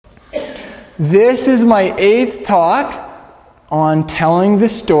This is my 8th talk on telling the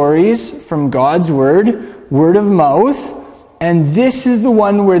stories from God's Word, word of mouth, and this is the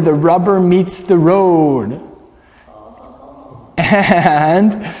one where the rubber meets the road.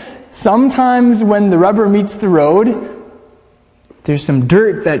 And sometimes when the rubber meets the road, there's some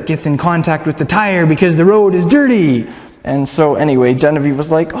dirt that gets in contact with the tire because the road is dirty. And so anyway, Genevieve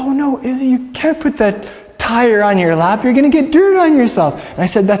was like, "Oh no, Izzy, you can't put that tire on your lap. You're going to get dirt on yourself." And I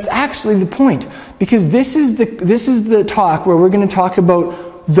said, that's actually the point. Because this is the talk where we're going to talk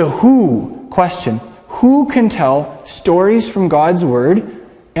about the who question. Who can tell stories from God's Word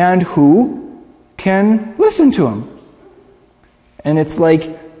and who can listen to them? And it's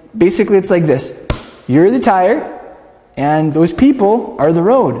like, basically it's like this. You're the tire and those people are the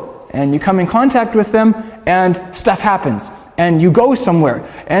road. And you come in contact with them and stuff happens. And you go somewhere.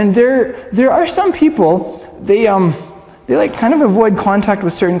 And there are some people, they like kind of avoid contact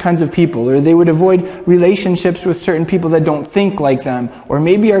with certain kinds of people, or they would avoid relationships with certain people that don't think like them, or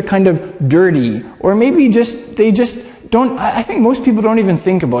maybe are kind of dirty, or maybe they just don't. I think most people don't even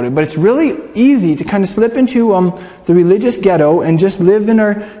think about it, but it's really easy to kind of slip into the religious ghetto and just live in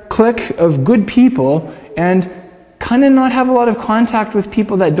our clique of good people and kind of not have a lot of contact with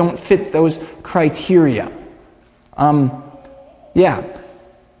people that don't fit those criteria. Yeah.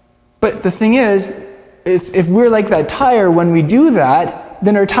 But the thing is if we're like that tire, when we do that,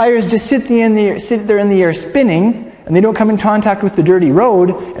 then our tires just sit there in the air spinning, and they don't come in contact with the dirty road,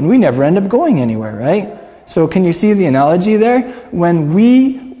 and we never end up going anywhere, right? So can you see the analogy there? When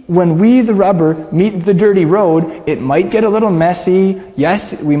we, the rubber, meet the dirty road, it might get a little messy.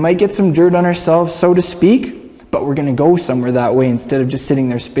 Yes, we might get some dirt on ourselves, so to speak, but we're going to go somewhere that way instead of just sitting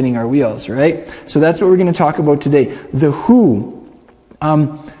there spinning our wheels, right? So that's what we're going to talk about today. The who.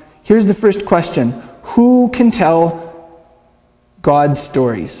 Here's the first question. Who can tell God's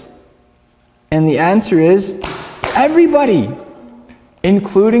stories? And the answer is everybody,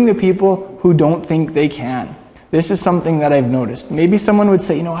 including the people who don't think they can. This is something that I've noticed. Maybe someone would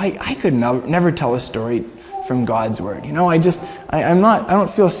say, I could never tell a story from God's Word. I don't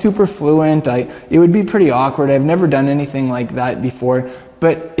feel super fluent. It would be pretty awkward. I've never done anything like that before.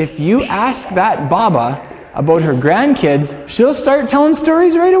 But if you ask that Baba about her grandkids, she'll start telling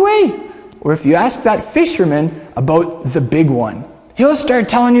stories right away. Or if you ask that fisherman about the big one, he'll start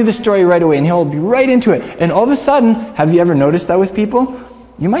telling you the story right away, and he'll be right into it. And all of a sudden, have you ever noticed that with people?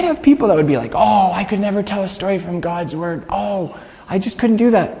 You might have people that would be like, I could never tell a story from God's Word. I just couldn't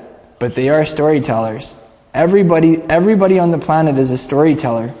do that. But they are storytellers. Everybody on the planet is a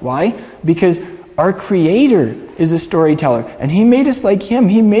storyteller. Why? Because our Creator is a storyteller, and He made us like Him.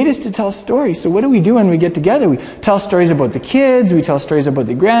 He made us to tell stories. So what do we do when we get together? We tell stories about the kids, we tell stories about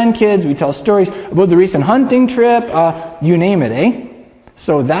the grandkids, we tell stories about the recent hunting trip, you name it, eh?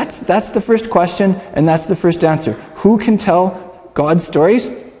 So that's the first question, and that's the first answer. Who can tell God's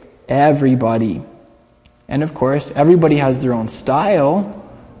stories? Everybody. And of course, everybody has their own style.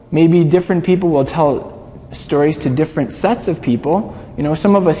 Maybe different people will tell stories to different sets of people.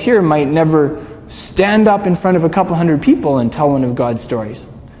 Some of us here might never stand up in front of a couple hundred people and tell one of God's stories.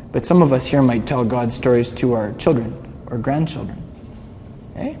 But some of us here might tell God's stories to our children or grandchildren.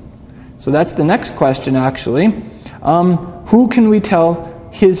 Okay? So that's the next question, actually. Who can we tell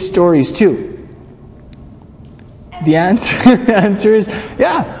His stories to? The answer is,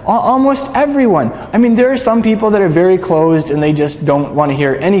 almost everyone. There are some people that are very closed and they just don't want to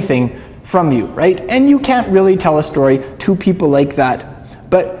hear anything from you, right? And you can't really tell a story to people like that.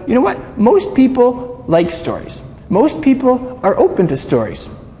 But you know what? Most people like stories. Most people are open to stories.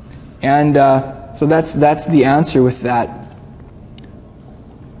 And so that's the answer with that.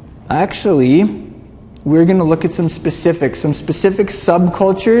 Actually, we're going to look at some specific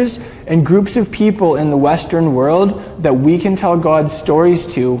subcultures and groups of people in the Western world that we can tell God's stories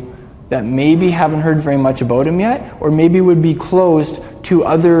to that maybe haven't heard very much about Him yet, or maybe would be closed to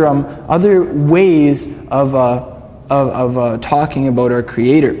other ways of talking about our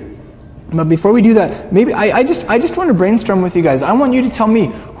Creator. But before we do that, maybe I just want to brainstorm with you guys. I want you to tell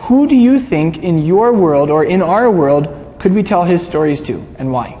me, who do you think in your world or in our world could we tell His stories to,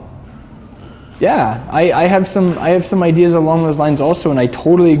 and why? Yeah, I have some ideas along those lines also, and I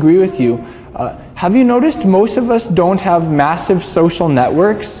totally agree with you. Have you noticed most of us don't have massive social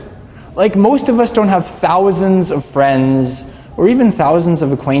networks? Like, most of us don't have thousands of friends or even thousands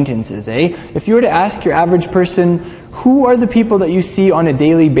of acquaintances, eh? If you were to ask your average person, who are the people that you see on a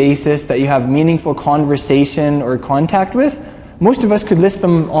daily basis that you have meaningful conversation or contact with? Most of us could list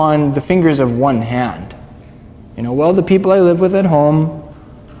them on the fingers of one hand. The people I live with at home,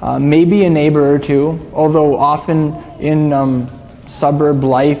 maybe a neighbor or two, although often in suburb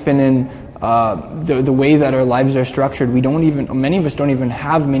life and in the way that our lives are structured, many of us don't even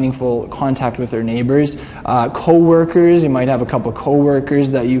have meaningful contact with our neighbors. Co-workers, you might have a couple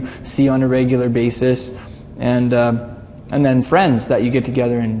co-workers that you see on a regular basis, and then friends that you get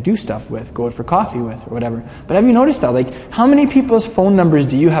together and do stuff with, go out for coffee with, or whatever. But have you noticed that? Like, how many people's phone numbers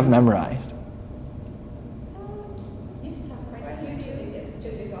do you have memorized?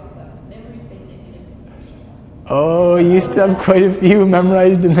 Oh, you used to have quite a few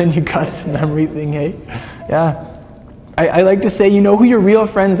memorized, and then you got the memory thing, hey? Yeah. I like to say, you know who your real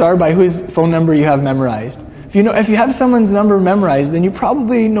friends are by whose phone number you have memorized. If you have someone's number memorized, then you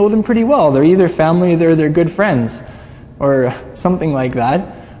probably know them pretty well. They're either family or they're good friends, or something like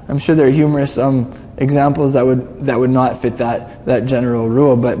that. I'm sure there are humorous examples that would not fit that general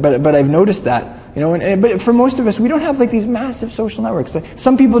rule, but I've noticed that. But for most of us, we don't have like these massive social networks.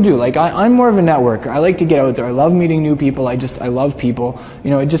 Some people do. Like I'm more of a networker. I like to get out there. I love meeting new people. I love people.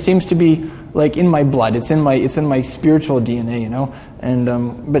 It just seems to be like in my blood. It's in my spiritual DNA.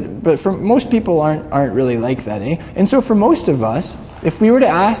 And but for most people aren't really like that, eh? And so for most of us, if we were to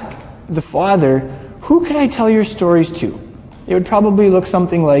ask the Father, who could I tell your stories to? It would probably look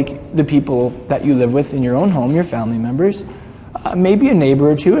something like the people that you live with in your own home, your family members, maybe a neighbor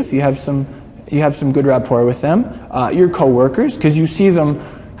or two if you have some good rapport with them, your coworkers, because you see them.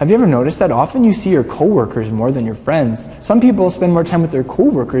 Have you ever noticed that often you see your coworkers more than your friends? Some people spend more time with their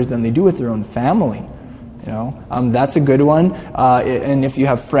coworkers than they do with their own family. That's a good one. And if you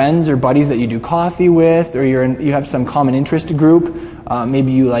have friends or buddies that you do coffee with, or you have some common interest group,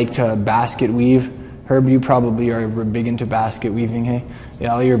 maybe you like to basket weave. Herb, you probably are big into basket weaving, hey?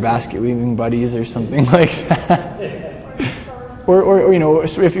 Yeah, all your basket weaving buddies or something like that. Or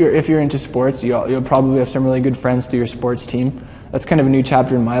if you're into sports, you'll probably have some really good friends through your sports team. That's kind of a new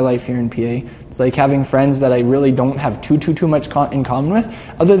chapter in my life here in PA. It's like having friends that I really don't have too much in common with,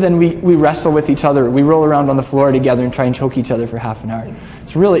 other than we wrestle with each other. We roll around on the floor together and try and choke each other for half an hour.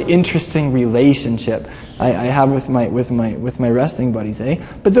 It's a really interesting relationship I have with my wrestling buddies, eh?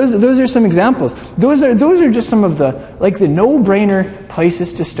 But those are some examples. Those are just some of the no-brainer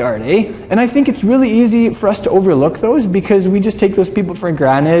places to start, eh? And I think it's really easy for us to overlook those because we just take those people for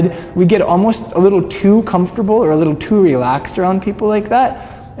granted. We get almost a little too comfortable or a little too relaxed around people like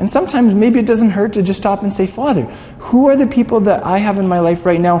that. And sometimes maybe it doesn't hurt to just stop and say, Father, who are the people that I have in my life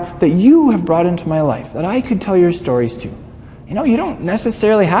right now that you have brought into my life, that I could tell your stories to? You don't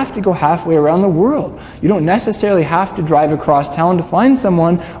necessarily have to go halfway around the world. You don't necessarily have to drive across town to find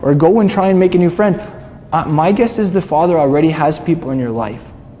someone or go and try and make a new friend. My guess is the Father already has people in your life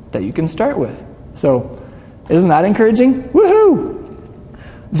that you can start with. So, isn't that encouraging? Woohoo!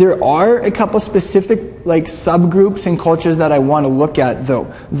 There are a couple specific subgroups and cultures that I want to look at,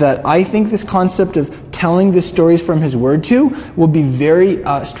 though, that I think this concept of telling the stories from His Word to will be very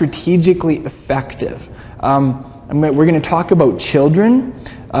strategically effective. We're going to talk about children.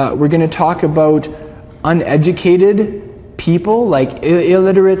 We're going to talk about uneducated people, like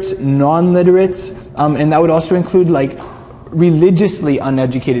illiterates, non-literates, and that would also include religiously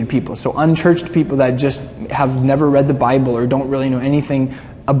uneducated people, so unchurched people that just have never read the Bible or don't really know anything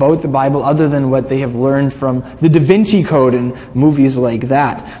about the Bible other than what they have learned from the Da Vinci Code and movies like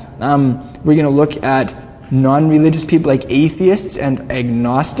that. We're going to look at non-religious people like atheists and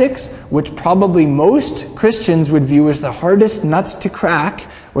agnostics, which probably most Christians would view as the hardest nuts to crack,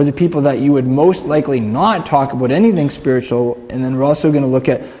 or the people that you would most likely not talk about anything spiritual. And then we're also going to look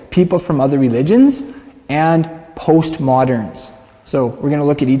at people from other religions and postmoderns. So we're going to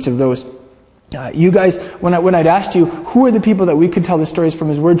look at each of those. You guys, when I'd asked you, who are the people that we could tell the stories from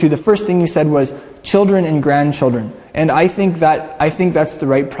His Word to, the first thing you said was children and grandchildren. And I think that's the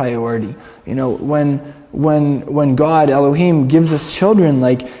right priority. When God, Elohim, gives us children,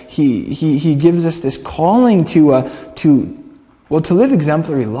 He gives us this calling to live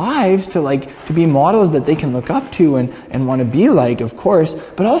exemplary lives, to be models that they can look up to and want to be like, of course,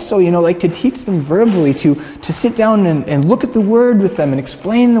 but also, to teach them verbally, to sit down and look at the Word with them and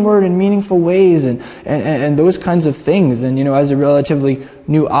explain the Word in meaningful ways and those kinds of things. And, as a relatively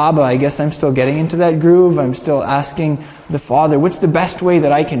new Abba, I guess I'm still getting into that groove. I'm still asking the Father, what's the best way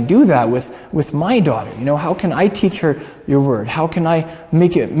that I can do that with my daughter? How can I teach her your Word? How can I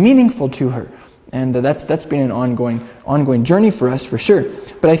make it meaningful to her? And that's been an ongoing journey for us, for sure.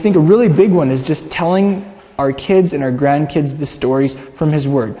 But I think a really big one is just telling our kids and our grandkids the stories from His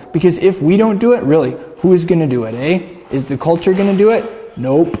Word. Because if we don't do it, really, who is going to do it, eh? Is the culture going to do it?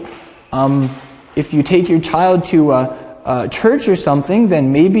 Nope. If you take your child to a church or something,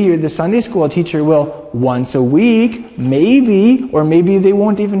 then maybe the Sunday school teacher will once a week, maybe, or maybe they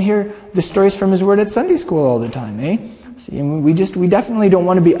won't even hear the stories from His Word at Sunday school all the time, eh? See, and we definitely don't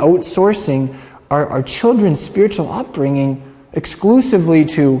want to be outsourcing our children's spiritual upbringing exclusively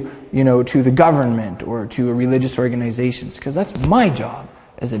to the government or to religious organizations, because that's my job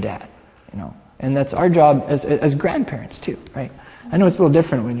as a dad, and that's our job as grandparents too, right? I know it's a little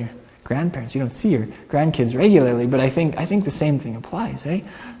different when you're grandparents. You don't see your grandkids regularly, but I think the same thing applies, eh?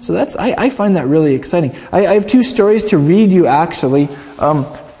 So I find that really exciting. I have 2 stories to read you actually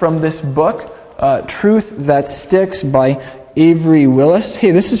from this book, Truth That Sticks by Avery Willis.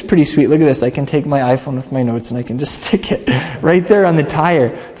 Hey, this is pretty sweet. Look at this. I can take my iPhone with my notes and I can just stick it right there on the tire.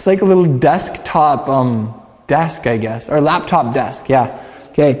 It's like a little desktop desk, I guess, or laptop desk. Yeah.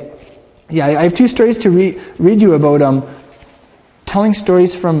 Okay. Yeah, I have 2 stories to read you about telling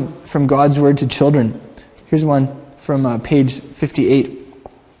stories from God's Word to children. Here's one from page 58.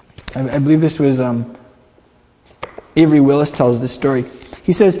 I believe this was Avery Willis tells this story.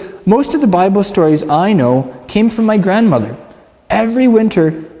 He says, most of the Bible stories I know came from my grandmother. Every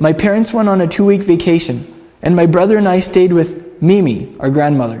winter, my parents went on a 2-week vacation, and my brother and I stayed with Mimi, our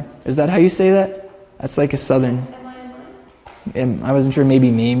grandmother. Is that how you say that? That's like a southern... I wasn't sure,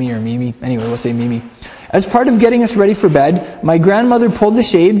 maybe Mimi or Mimi. Anyway, we'll say Mimi. As part of getting us ready for bed, my grandmother pulled the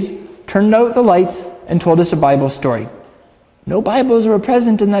shades, turned out the lights, and told us a Bible story. No Bibles were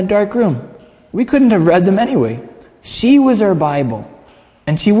present in that dark room. We couldn't have read them anyway. She was our Bible,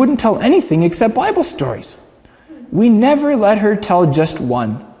 and she wouldn't tell anything except Bible stories. We never let her tell just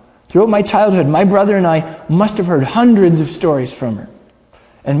one. Throughout my childhood, my brother and I must have heard hundreds of stories from her.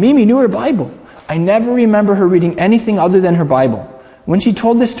 And Mimi knew her Bible. I never remember her reading anything other than her Bible. When she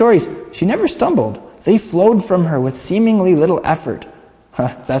told the stories, she never stumbled. They flowed from her with seemingly little effort.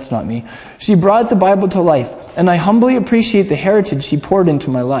 That's not me. She brought the Bible to life, and I humbly appreciate the heritage she poured into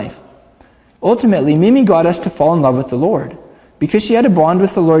my life. Ultimately, Mimi got us to fall in love with the Lord. Because she had a bond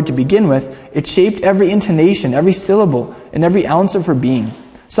with the Lord to begin with, it shaped every intonation, every syllable, and every ounce of her being.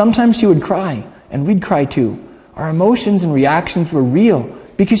 Sometimes she would cry, and we'd cry too. Our emotions and reactions were real,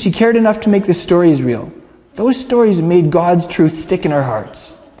 because she cared enough to make the stories real. Those stories made God's truth stick in our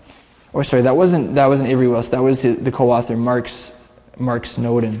hearts. Or sorry, that wasn't Avery Willis. That was the co-author, Mark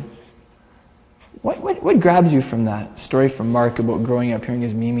Snowden. What grabs you from that story from Mark about growing up hearing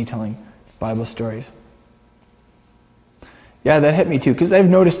his Mimi telling Bible stories? Yeah, that hit me too, because I've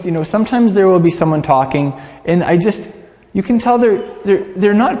noticed, sometimes there will be someone talking, and you can tell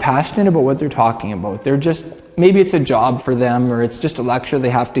they're not passionate about what they're talking about. They're just, maybe it's a job for them, or it's just a lecture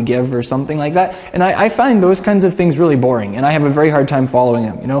they have to give, or something like that. And I find those kinds of things really boring, and I have a very hard time following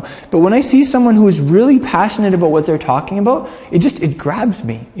them, But when I see someone who is really passionate about what they're talking about, it grabs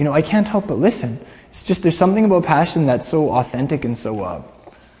me. I can't help but listen. It's just, there's something about passion that's so authentic and so,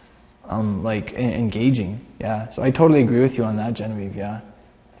 engaging. Yeah, so I totally agree with you on that, Genevieve, yeah.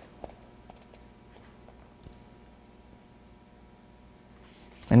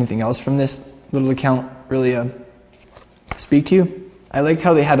 Anything else from this little account really speak to you? I liked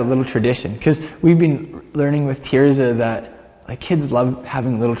how they had a little tradition, because we've been learning with Tirza that kids love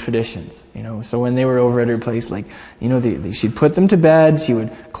having little traditions, So when they were over at her place, she'd put them to bed, she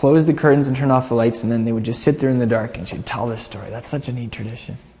would close the curtains and turn off the lights, and then they would just sit there in the dark and she'd tell this story. That's such a neat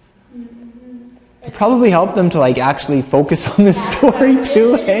tradition. It probably helped them to actually focus on the story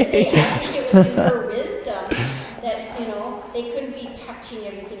too, hey? I think it was in her wisdom that, they couldn't be touching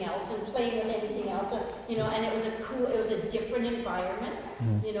everything else and playing with anything else, and it was a different environment,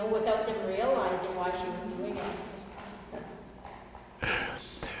 without them realizing why she was doing it.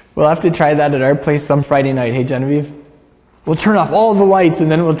 We'll have to try that at our place some Friday night, hey Genevieve? We'll turn off all the lights and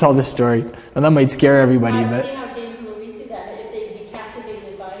then we'll tell the story. And that might scare everybody, I've but... seen how James and Louise do that, if they'd be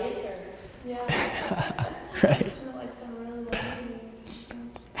captivated by it, or... Yeah. Right.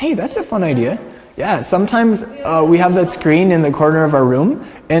 Hey, that's a fun idea. Yeah, sometimes we have that screen in the corner of our room,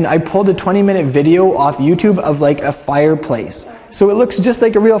 and I pulled a 20-minute video off YouTube of a fireplace. So it looks just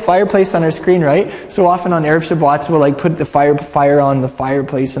like a real fireplace on our screen, right? So often on Erev Shabbats, we'll put the fire on the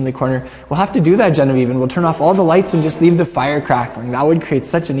fireplace in the corner. We'll have to do that, Genevieve, and we'll turn off all the lights and just leave the fire crackling. That would create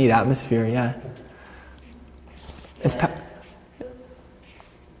such a neat atmosphere, yeah. It's been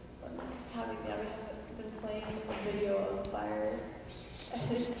playing a video of fire.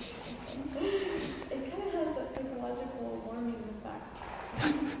 It kind of has that psychological warming effect.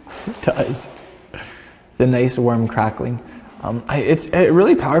 It does. The nice warm crackling. It's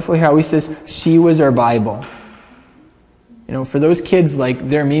really powerful how he says, she was our Bible. For those kids,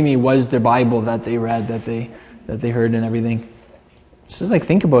 their Mimi was their Bible that they read, that they heard and everything. Just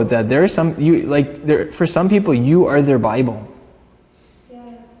think about that. There are some, for some people, you are their Bible. Yeah.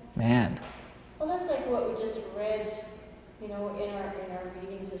 Man. Well, that's like what we just read, in our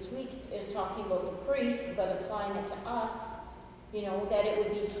readings this week, is talking about the priests, but applying it to us. that it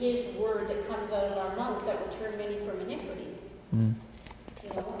would be His word that comes out of our mouth that will turn many from iniquity. Mm.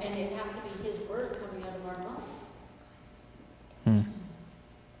 And it has to be His word coming out of our mouth. Mm.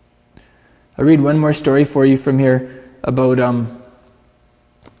 I'll read one more story for you from here about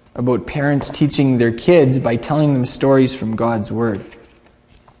parents teaching their kids by telling them stories from God's Word.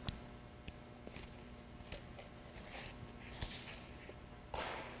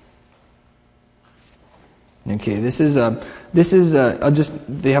 Okay, they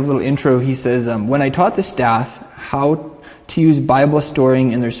have a little intro. He says, when I taught the staff how to use Bible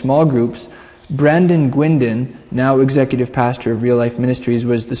storying in their small groups, Brandon Gwindon, now executive pastor of Real Life Ministries,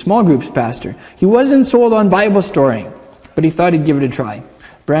 was the small groups pastor. He wasn't sold on Bible storying, but he thought he'd give it a try.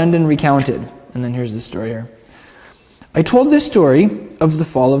 Brandon recounted, and then here's the story here. I told this story of the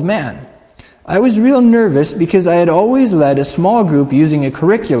fall of man. I was real nervous because I had always led a small group using a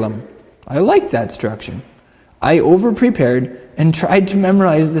curriculum. I liked that structure. I over-prepared and tried to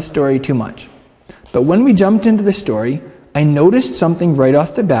memorize the story too much. But when we jumped into the story, I noticed something right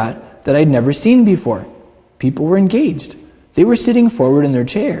off the bat that I'd never seen before. People were engaged. They were sitting forward in their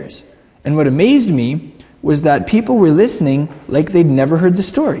chairs. And what amazed me was that people were listening like they'd never heard the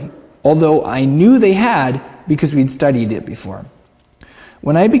story, although I knew they had because we'd studied it before.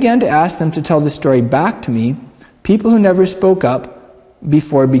 When I began to ask them to tell the story back to me, people who never spoke up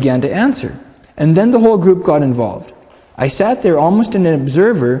before began to answer. And then the whole group got involved. I sat there almost an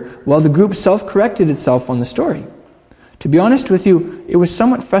observer while the group self-corrected itself on the story. To be honest with you, it was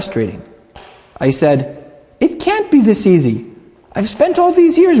somewhat frustrating. I said, "It can't be this easy. I've spent all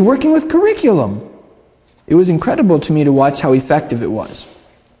these years working with curriculum." It was incredible to me to watch how effective it was.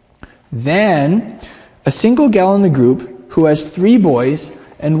 Then, a single gal in the group who has 3 boys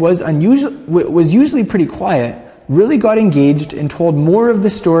and was usually pretty quiet really got engaged and told more of the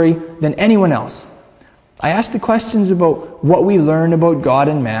story than anyone else. I asked the questions about what we learn about God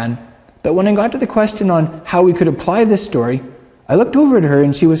and man, but when I got to the question on how we could apply this story, I looked over at her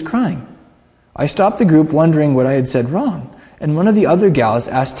and she was crying. I stopped the group wondering what I had said wrong, and one of the other gals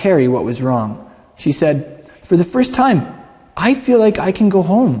asked Terry what was wrong. She said, "For the first time, I feel like I can go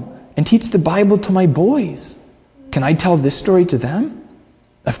home and teach the Bible to my boys. Can I tell this story to them?"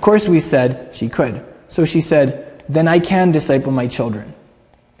 Of course we said she could. So she said, "Then I can disciple my children."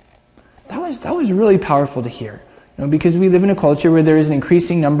 That was really powerful to hear. Because we live in a culture where there is an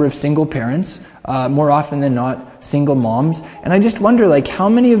increasing number of single parents, more often than not single moms. And I just wonder, how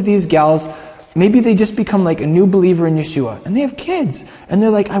many of these gals, maybe they just become like a new believer in Yeshua, and they have kids, and they're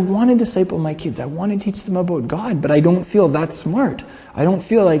like, "I want to disciple my kids. I want to teach them about God, but I don't feel that smart. I don't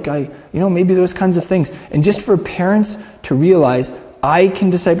feel like maybe those kinds of things." And just for parents to realize, I can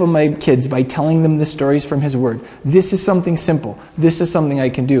disciple my kids by telling them the stories from His Word. This is something simple. This is something I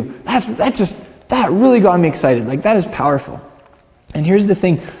can do. That really got me excited. That is powerful. And here's the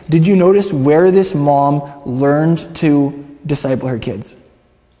thing. Did you notice where this mom learned to disciple her kids?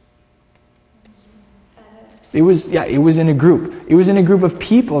 It was in a group. It was in a group of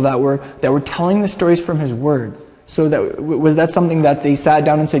people that were telling the stories from His Word. So was that something that they sat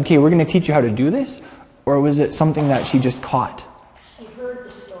down and said, "Okay, we're going to teach you how to do this"? Or was it something that she just caught?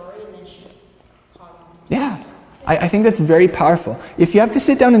 Yeah, I think that's very powerful. If you have to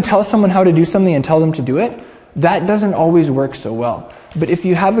sit down and tell someone how to do something and tell them to do it, that doesn't always work so well. But if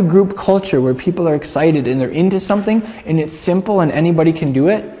you have a group culture where people are excited and they're into something and it's simple and anybody can do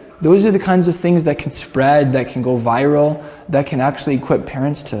it, those are the kinds of things that can spread, that can go viral, that can actually equip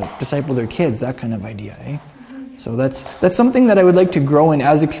parents to disciple their kids, that kind of idea, eh? So that's something that I would like to grow in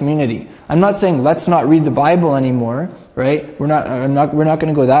as a community. I'm not saying let's not read the Bible anymore, right? We're not going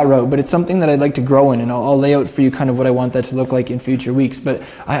to go that route, but it's something that I'd like to grow in, and I'll lay out for you kind of what I want that to look like in future weeks. But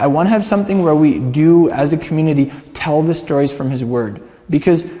I want to have something where we do, as a community, tell the stories from His Word.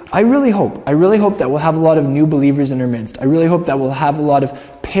 Because I really hope that we'll have a lot of new believers in our midst. I really hope that we'll have a lot of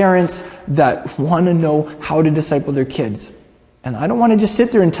parents that want to know how to disciple their kids. And I don't want to just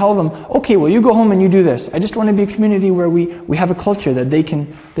sit there and tell them, "Okay, well, you go home and you do this." I just want to be a community where we have a culture that they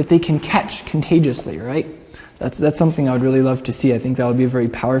can catch contagiously, right? That's something I would really love to see. I think that would be a very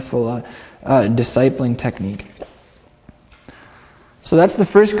powerful discipling technique. So that's the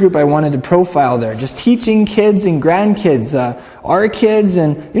first group I wanted to profile there. Just teaching kids and grandkids, our kids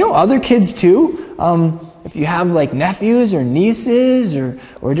and other kids too. If you have nephews or nieces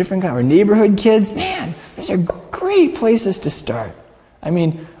or different kind or neighborhood kids, man, those are great places to start. I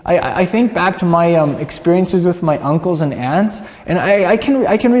mean, I think back to my experiences with my uncles and aunts, and I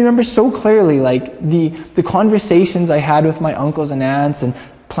can remember so clearly the conversations I had with my uncles and aunts and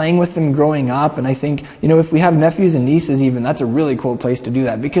playing with them growing up. And I think, if we have nephews and nieces even, that's a really cool place to do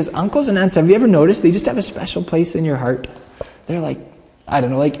that, because uncles and aunts, have you ever noticed, they just have a special place in your heart? They're like I don't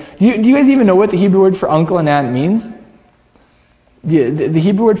know, like, do you guys even know what the Hebrew word for uncle and aunt means? The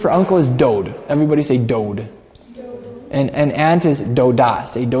Hebrew word for uncle is dod. Everybody say dod. And aunt is doda.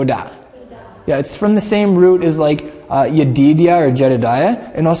 Say doda. Yeah, it's from the same root as like Yedidiah or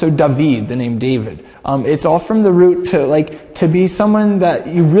Jedediah, and also David, the name David. It's all from the root to be someone that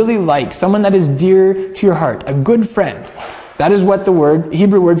you really like, someone that is dear to your heart, a good friend. That is what the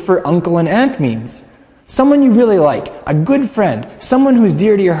Hebrew word for uncle and aunt means. Someone you really like, a good friend, someone who's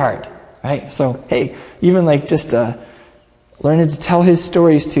dear to your heart, right? So, hey, even like just learning to tell his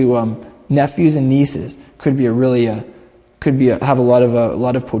stories to nephews and nieces could be have a lot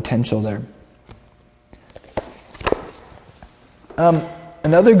of potential there.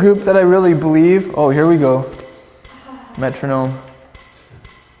 Another group that I really believe. Oh, here we go. Metronome.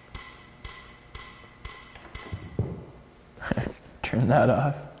 Turn that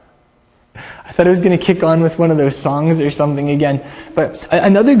off. I thought I was going to kick on with one of those songs or something again. But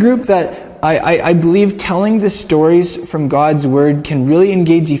another group that I believe telling the stories from God's Word can really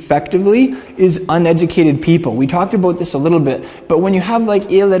engage effectively is uneducated people. We talked about this a little bit, but when you have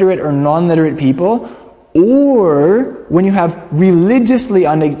like illiterate or non-literate people, or when you have religiously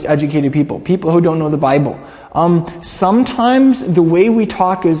uneducated people who don't know the Bible, sometimes the way we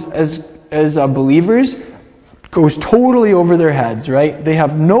talk as believers goes totally over their heads, right? They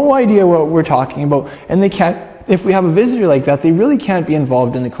have no idea what we're talking about, and they can't. If we have a visitor like that, they really can't be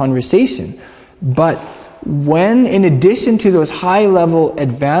involved in the conversation. But when, in addition to those high-level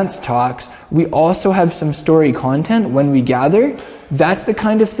advanced talks, we also have some story content when we gather, that's the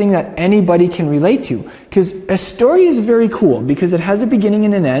kind of thing that anybody can relate to. Because a story is very cool because it has a beginning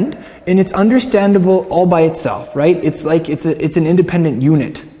and an end, and it's understandable all by itself, right? It's like it's an independent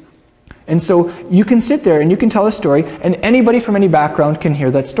unit. And so you can sit there and you can tell a story, and anybody from any background can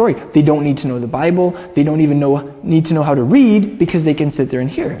hear that story. They don't need to know the Bible. They don't even need to know how to read because they can sit there and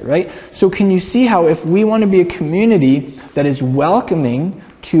hear it, right? So can you see how if we want to be a community that is welcoming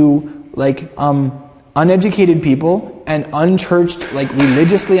to like uneducated people and unchurched, like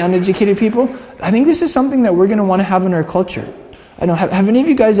religiously uneducated people, I think this is something that we're going to want to have in our culture. I don't have any of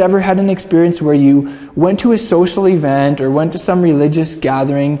you guys ever had an experience where you went to a social event or went to some religious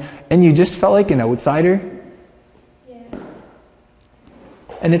gathering and you just felt like an outsider? Yeah.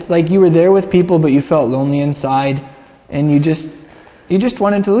 And it's like you were there with people but you felt lonely inside and you just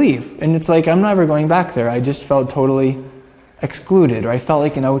wanted to leave. And it's like, I'm never going back there. I just felt totally excluded, or I felt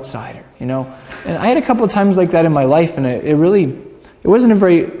like an outsider, you know? And I had a couple of times like that in my life, and it wasn't a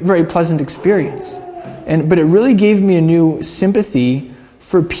very, very pleasant experience. But it really gave me a new sympathy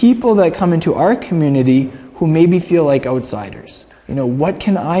for people that come into our community who maybe feel like outsiders. You know, what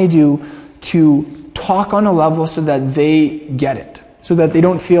can I do to talk on a level so that they get it? So that they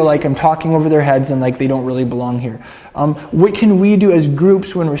don't feel like I'm talking over their heads and like they don't really belong here. What can we do as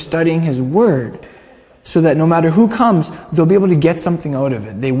groups when we're studying His Word so that no matter who comes, they'll be able to get something out of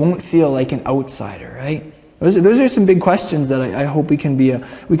it? They won't feel like an outsider, right? Those are some big questions that I hope we can be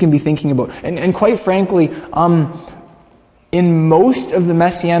thinking about. And quite frankly, in most of the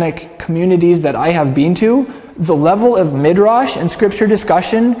Messianic communities that I have been to, the level of midrash and scripture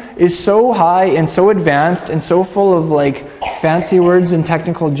discussion is so high and so advanced and so full of like fancy words and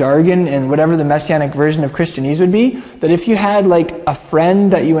technical jargon and whatever the Messianic version of Christianese would be, that if you had like a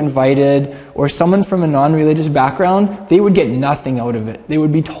friend that you invited or someone from a non-religious background, they would get nothing out of it. They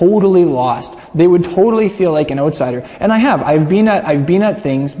would be totally lost. They would totally feel like an outsider. And I've been at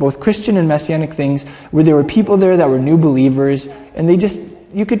things, both Christian and Messianic things, where there were people there that were new believers, and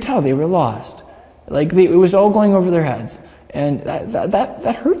you could tell they were lost. Like it was all going over their heads. And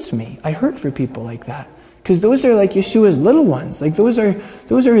that hurts me. I hurt for people like that. Because those are like Yeshua's little ones. Like those are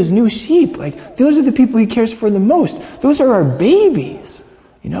His new sheep. Like those are the people He cares for the most. Those are our babies.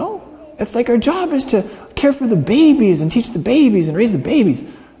 You know? It's like our job is to care for the babies and teach the babies and raise the babies.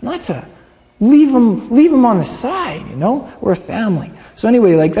 Not to leave them on the side, you know? We're a family. So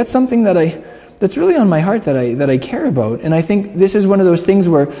anyway, like that's something that's really on my heart that I care about. And I think this is one of those things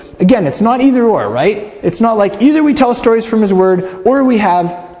where, again, it's not either or, right? It's not like either we tell stories from His Word or we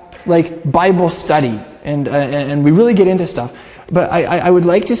have like Bible study and we really get into stuff. But I would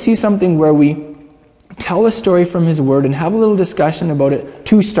like to see something where we tell a story from His Word and have a little discussion about it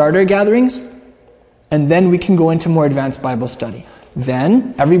to start our gatherings, and then we can go into more advanced Bible study.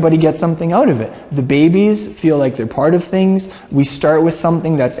 Then everybody gets something out of it. The babies feel like they're part of things. We start with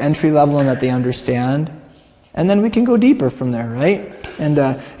something that's entry level and that they understand, and then we can go deeper from there, right? And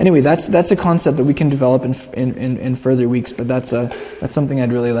anyway, that's a concept that we can develop in further weeks. But that's something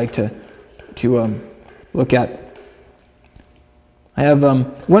I'd really like to look at. I have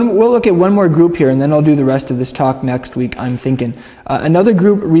we'll look at one more group here, and then I'll do the rest of this talk next week, I'm thinking. Another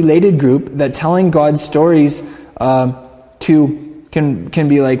related group, that telling God stories can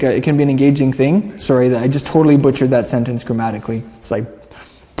be like it can be an engaging thing. Sorry, that I just totally butchered that sentence grammatically. It's like,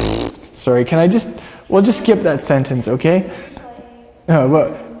 sorry, we'll just skip that sentence, okay?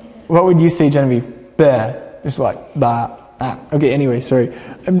 What would you say, Genevieve? Bah. Just what? Bah. Ah. Okay, anyway, sorry.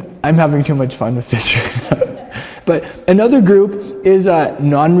 I'm having too much fun with this right now. But another group is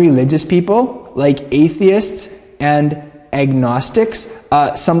non-religious people, like atheists and agnostics.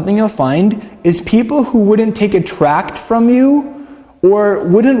 Something you'll find is people who wouldn't take a tract from you, or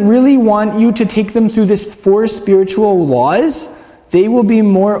wouldn't really want you to take them through this 4 spiritual laws. They will be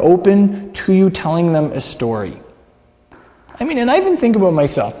more open to you telling them a story. I mean, and I even think about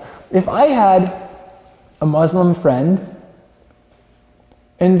myself. If I had a Muslim friend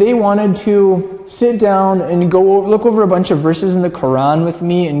and they wanted to sit down and look over a bunch of verses in the Quran with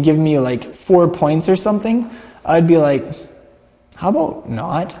me and give me like 4 points or something, I'd be like, how about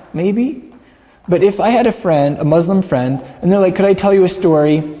not, maybe? But if I had a Muslim friend, and they're like, could I tell you a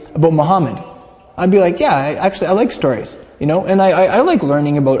story about Muhammad? I'd be like, yeah, I like stories, and I like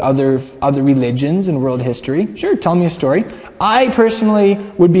learning about other religions and world history. Sure, tell me a story. I personally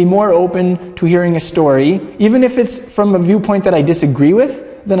would be more open to hearing a story, even if it's from a viewpoint that I disagree with,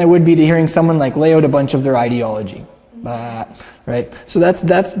 than I would be to hearing someone like lay out a bunch of their ideology. Right? So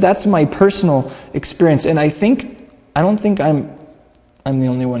that's my personal experience, and I don't think I'm the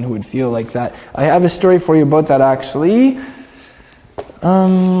only one who would feel like that. I have a story for you about that, actually,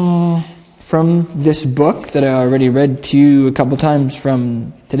 from this book that I already read to you a couple times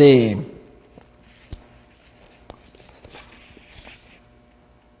from today.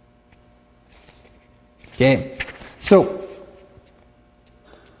 Okay, so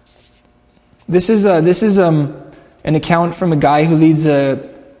this is an account from a guy who leads a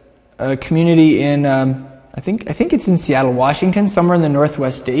community in I think it's in Seattle, Washington, somewhere in the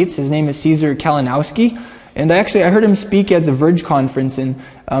Northwest States. His name is Caesar Kalinowski, and I heard him speak at the Verge conference, and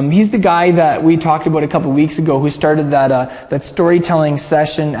he's the guy that we talked about a couple weeks ago who started that storytelling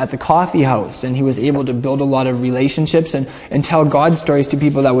session at the coffee house, and he was able to build a lot of relationships and tell God stories to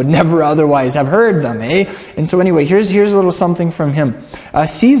people that would never otherwise have heard them, eh? And so anyway, here's a little something from him.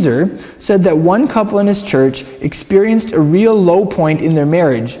 Caesar said that one couple in his church experienced a real low point in their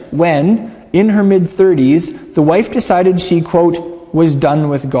marriage when, in her mid-30s, the wife decided she, quote, was done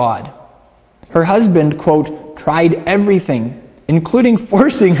with God. Her husband, quote, tried everything, including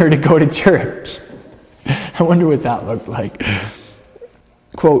forcing her to go to church. I wonder what that looked like.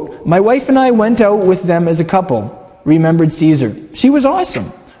 Quote, my wife and I went out with them as a couple, remembered Caesar. She was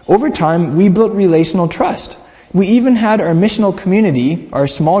awesome. Over time, we built relational trust. We even had our missional community, our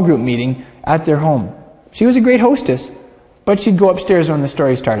small group meeting, at their home. She was a great hostess, but she'd go upstairs when the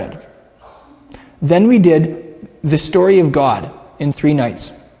story started. Then we did the story of God in 3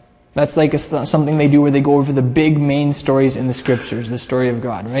 nights. That's like something they do where they go over the big main stories in the scriptures, the story of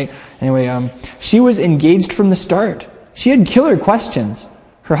God, right? Anyway, she was engaged from the start. She had killer questions.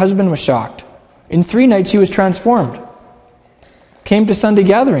 Her husband was shocked. In 3 nights, she was transformed. Came to Sunday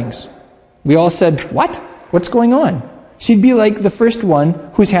gatherings. We all said, what? What's going on? She'd be like the first one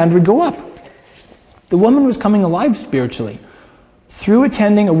whose hand would go up. The woman was coming alive spiritually. Through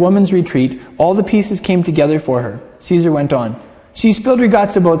attending a woman's retreat, all the pieces came together for her. Caesar went on. She spilled her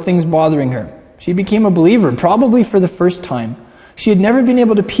guts about things bothering her. She became a believer, probably for the first time. She had never been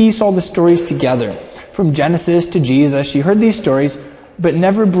able to piece all the stories together. From Genesis to Jesus, she heard these stories, but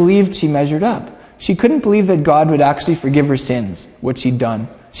never believed she measured up. She couldn't believe that God would actually forgive her sins, what she'd done.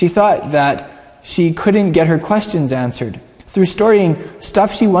 She thought that she couldn't get her questions answered. Through storying,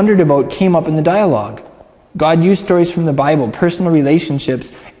 stuff she wondered about came up in the dialogue. God used stories from the Bible, personal relationships,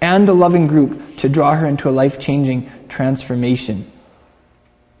 and a loving group to draw her into a life-changing transformation.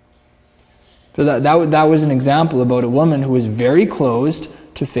 So that was an example about a woman who was very closed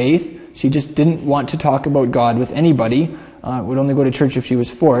to faith. She just didn't want to talk about God with anybody. Would only go to church if she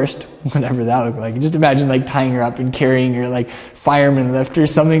was forced, whatever that looked like. Just imagine like tying her up and carrying her like fireman lift or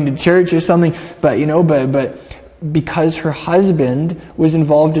something to church or something. But because her husband was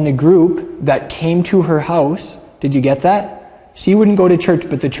involved in a group that came to her house, did you get that? She wouldn't go to church,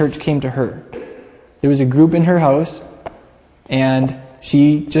 but the church came to her. There was a group in her house, and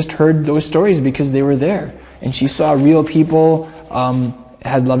she just heard those stories because they were there. And she saw real people,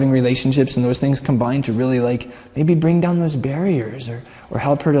 had loving relationships, and those things combined to really like maybe bring down those barriers or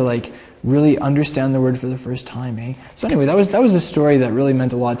help her to like really understand the word for the first time, eh? So anyway, that was a story that really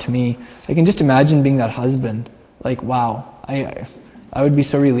meant a lot to me. I can just imagine being that husband. Like, wow, I would be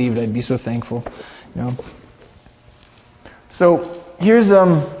so relieved. I'd be so thankful, So here's a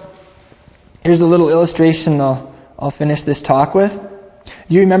little illustration I'll finish this talk with.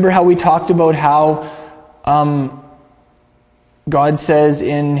 Do you remember how we talked about how God says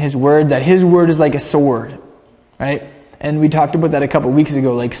in His Word that His Word is like a sword, right? And we talked about that a couple weeks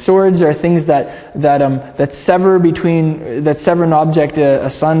ago. Like swords are things that sever an object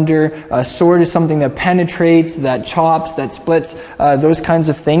asunder. A sword is something that penetrates, that chops, that splits, those kinds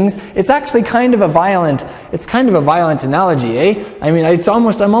of things. It's actually kind of a violent analogy, eh? I mean,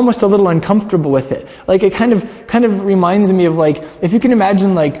 I'm almost a little uncomfortable with it. Like it kind of reminds me of like, if you can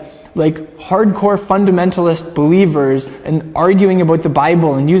imagine like hardcore fundamentalist believers and arguing about the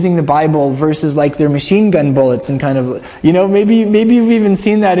Bible and using the Bible versus like their machine gun bullets and kind of, maybe you've even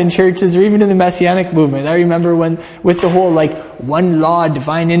seen that in churches or even in the Messianic movement. I remember when with the whole like one law,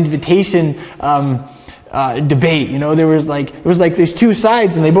 divine invitation debate, there was there's two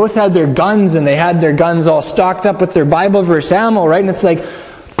sides and they both had their guns and they had their guns all stocked up with their Bible verse ammo, right? And it's like,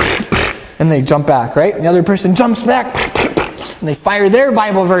 and they jump back, right? And the other person jumps back, and they fire their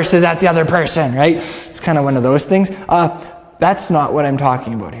Bible verses at the other person, right? It's kind of one of those things. That's not what I'm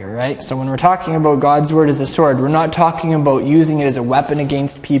talking about here, right? So when we're talking about God's Word as a sword, we're not talking about using it as a weapon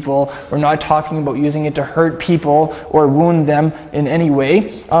against people. We're not talking about using it to hurt people or wound them in any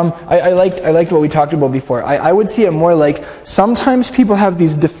way. I liked what we talked about before. I would see it more like sometimes people have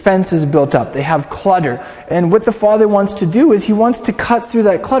these defenses built up. They have clutter. And what the Father wants to do is He wants to cut through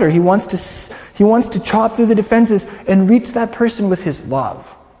that clutter. He wants to chop through the defenses and reach that person with His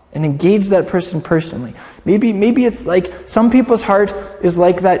love and engage that person personally. Maybe it's like some people's heart is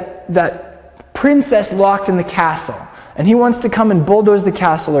like that princess locked in the castle, and He wants to come and bulldoze the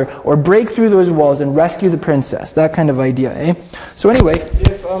castle or break through those walls and rescue the princess. That kind of idea, eh? So anyway,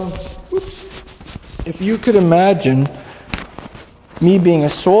 if you could imagine me being a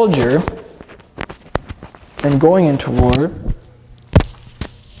soldier and going into war.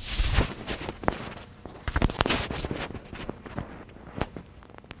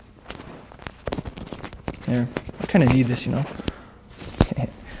 There. I kind of need this,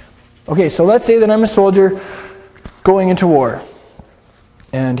 Okay, so let's say that I'm a soldier going into war.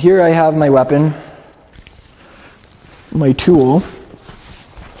 And here I have my weapon, my tool.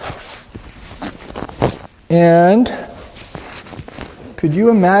 And could you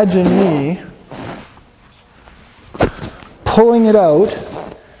imagine me pulling it out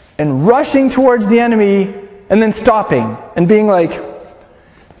and rushing towards the enemy and then stopping and being like,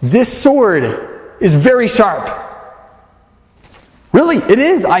 this sword is very sharp. Really, it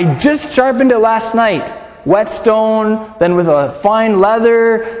is. I just sharpened it last night. Whetstone, then with a fine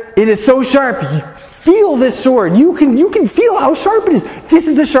leather. It is so sharp. Feel this sword. You can feel how sharp it is. This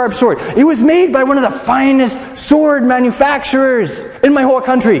is a sharp sword. It was made by one of the finest sword manufacturers in my whole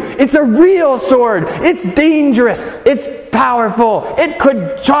country. It's a real sword. It's dangerous. It's powerful. It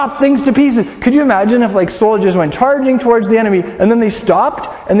could chop things to pieces. Could you imagine if soldiers went charging towards the enemy and then they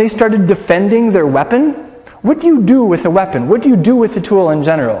stopped and they started defending their weapon? What do you do with a weapon? What do you do with a tool in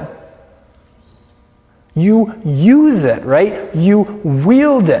general? You use it, right? You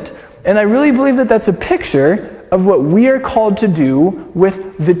wield it. And I really believe that that's a picture of what we are called to do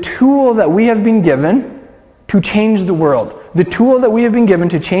with the tool that we have been given to change the world. The tool that we have been given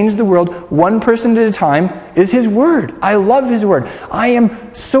to change the world, one person at a time, is His Word. I love His Word. I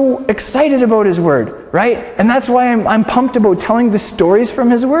am so excited about His Word, right? And that's why I'm pumped about telling the stories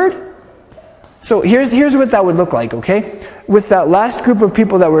from His Word. So here's what that would look like, okay? With that last group of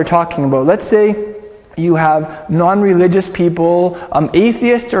people that we're talking about, let's say you have non-religious people,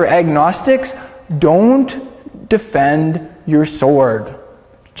 atheists or agnostics. Don't defend your sword.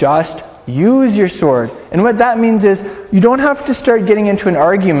 Just use your sword. And what that means is you don't have to start getting into an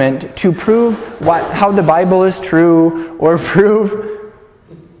argument to prove how the Bible is true or prove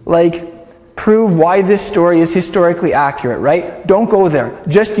why this story is historically accurate, right? Don't go there.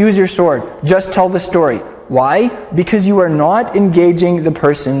 Just use your sword. Just tell the story. Why? Because you are not engaging the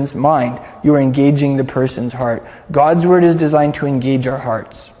person's mind. You are engaging the person's heart. God's Word is designed to engage our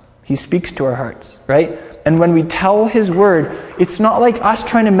hearts. He speaks to our hearts, right? And when we tell His Word, it's not like us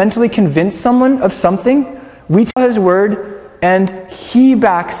trying to mentally convince someone of something. We tell His Word, and He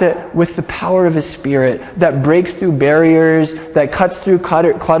backs it with the power of His Spirit that breaks through barriers, that cuts through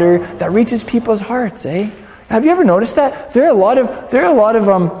clutter, that reaches people's hearts, eh? Have you ever noticed that? There are a lot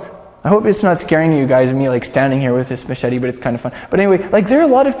of I hope it's not scaring you guys, me standing here with this machete, but it's kind of fun. But anyway, there are a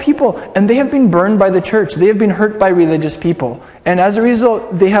lot of people, and they have been burned by the church. They have been hurt by religious people. And as a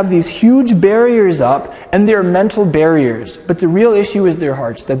result, they have these huge barriers up, and they're mental barriers. But the real issue is their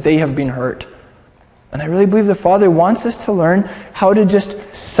hearts, that they have been hurt. And I really believe the Father wants us to learn how to just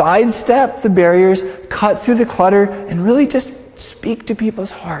sidestep the barriers, cut through the clutter, and really just speak to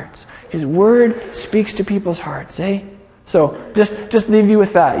people's hearts. His word speaks to people's hearts, eh? So just leave you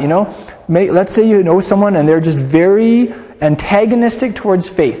with that, Let's say you know someone and they're just very antagonistic towards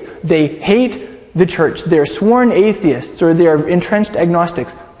faith. They hate the church. They're sworn atheists or they're entrenched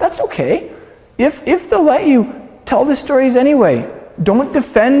agnostics. That's okay. If they'll let you, tell the stories anyway. Don't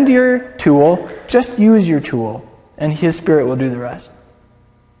defend your tool. Just use your tool. And His Spirit will do the rest.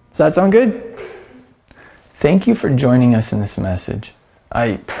 Does that sound good? Thank you for joining us in this message.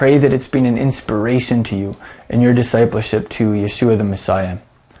 I pray that it's been an inspiration to you in your discipleship to Yeshua the Messiah.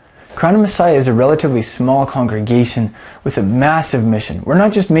 Crown of Messiah is a relatively small congregation with a massive mission. We're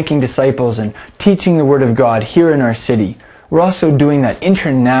not just making disciples and teaching the Word of God here in our city. We're also doing that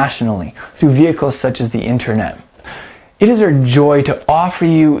internationally through vehicles such as the internet. It is our joy to offer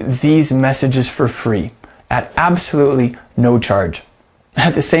you these messages for free at absolutely no charge.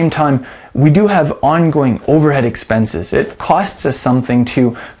 At the same time, we do have ongoing overhead expenses. It costs us something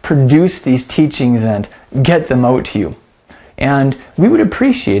to produce these teachings and get them out to you. And we would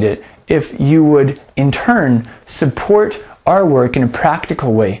appreciate it if you would, in turn, support our work in a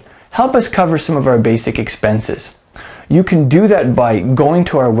practical way. Help us cover some of our basic expenses. You can do that by going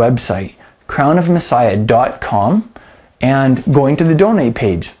to our website, crownofmessiah.com, and going to the donate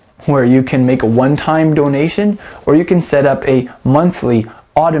page, where you can make a one-time donation or you can set up a monthly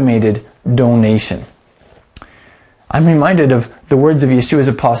automated donation. I'm reminded of the words of Yeshua's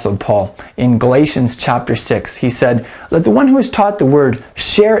apostle Paul in Galatians chapter 6. He said, "Let the one who is taught the word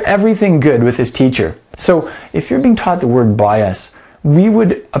share everything good with his teacher." So if you're being taught the word by us, we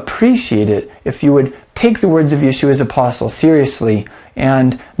would appreciate it if you would take the words of Yeshua's apostle seriously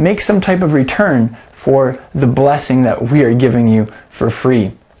and make some type of return for the blessing that we are giving you for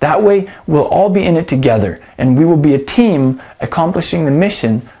free. That way, we'll all be in it together, and we will be a team accomplishing the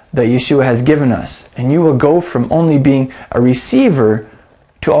mission that Yeshua has given us. And you will go from only being a receiver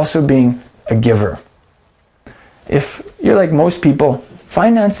to also being a giver. If you're like most people,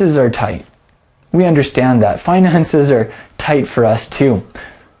 finances are tight. We understand that. Finances are tight for us too.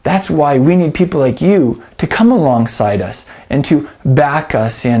 That's why we need people like you to come alongside us and to back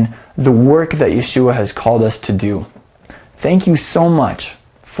us in the work that Yeshua has called us to do. Thank you so much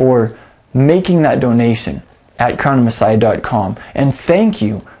for making that donation at crownofmessiah.com, and thank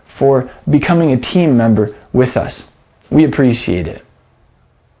you for becoming a team member with us. We appreciate it.